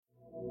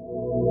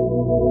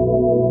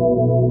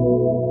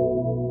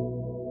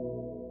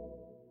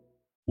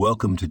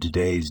Welcome to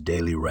today's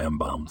daily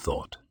Rambam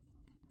thought.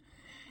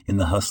 In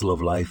the hustle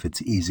of life, it's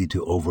easy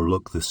to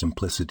overlook the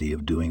simplicity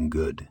of doing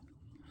good.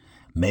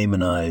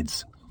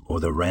 Maimonides, or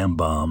the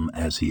Rambam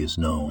as he is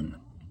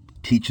known,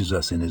 teaches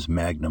us in his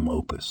magnum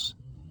opus,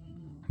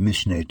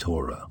 Mishneh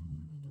Torah,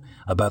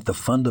 about the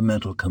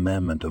fundamental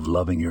commandment of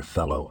loving your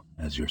fellow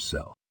as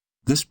yourself.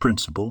 This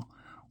principle,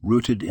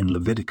 rooted in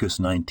Leviticus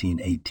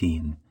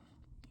 19:18,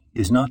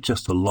 is not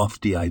just a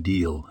lofty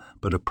ideal,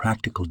 but a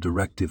practical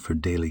directive for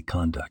daily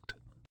conduct.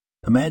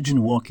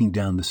 Imagine walking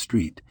down the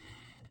street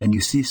and you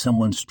see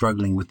someone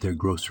struggling with their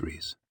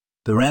groceries.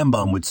 The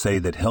Rambam would say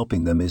that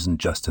helping them isn't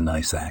just a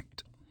nice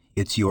act.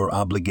 It's your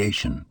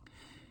obligation.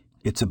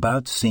 It's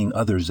about seeing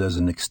others as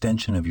an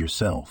extension of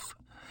yourself,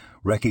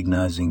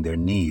 recognizing their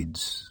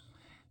needs,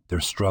 their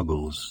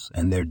struggles,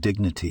 and their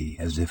dignity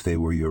as if they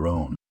were your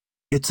own.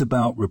 It's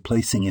about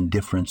replacing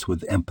indifference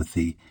with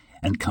empathy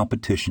and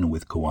competition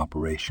with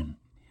cooperation.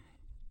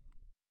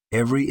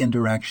 Every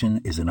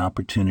interaction is an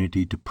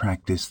opportunity to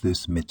practice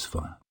this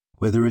mitzvah,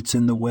 whether it's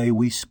in the way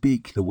we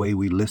speak, the way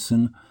we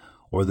listen,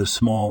 or the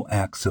small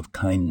acts of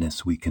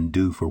kindness we can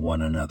do for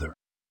one another.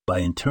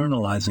 By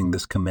internalizing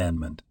this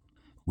commandment,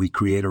 we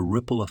create a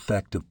ripple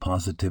effect of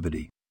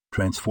positivity,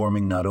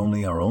 transforming not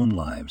only our own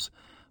lives,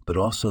 but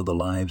also the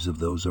lives of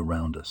those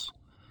around us.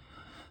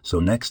 So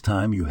next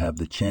time you have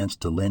the chance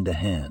to lend a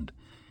hand,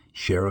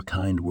 share a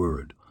kind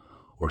word,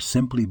 or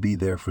simply be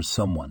there for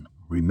someone,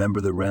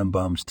 remember the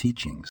Rambam's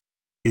teachings.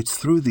 It's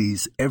through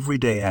these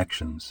everyday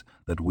actions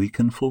that we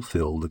can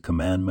fulfill the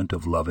commandment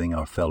of loving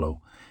our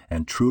fellow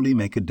and truly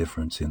make a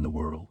difference in the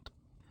world.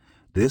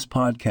 This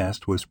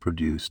podcast was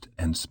produced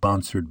and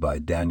sponsored by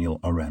Daniel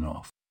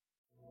Aranoff.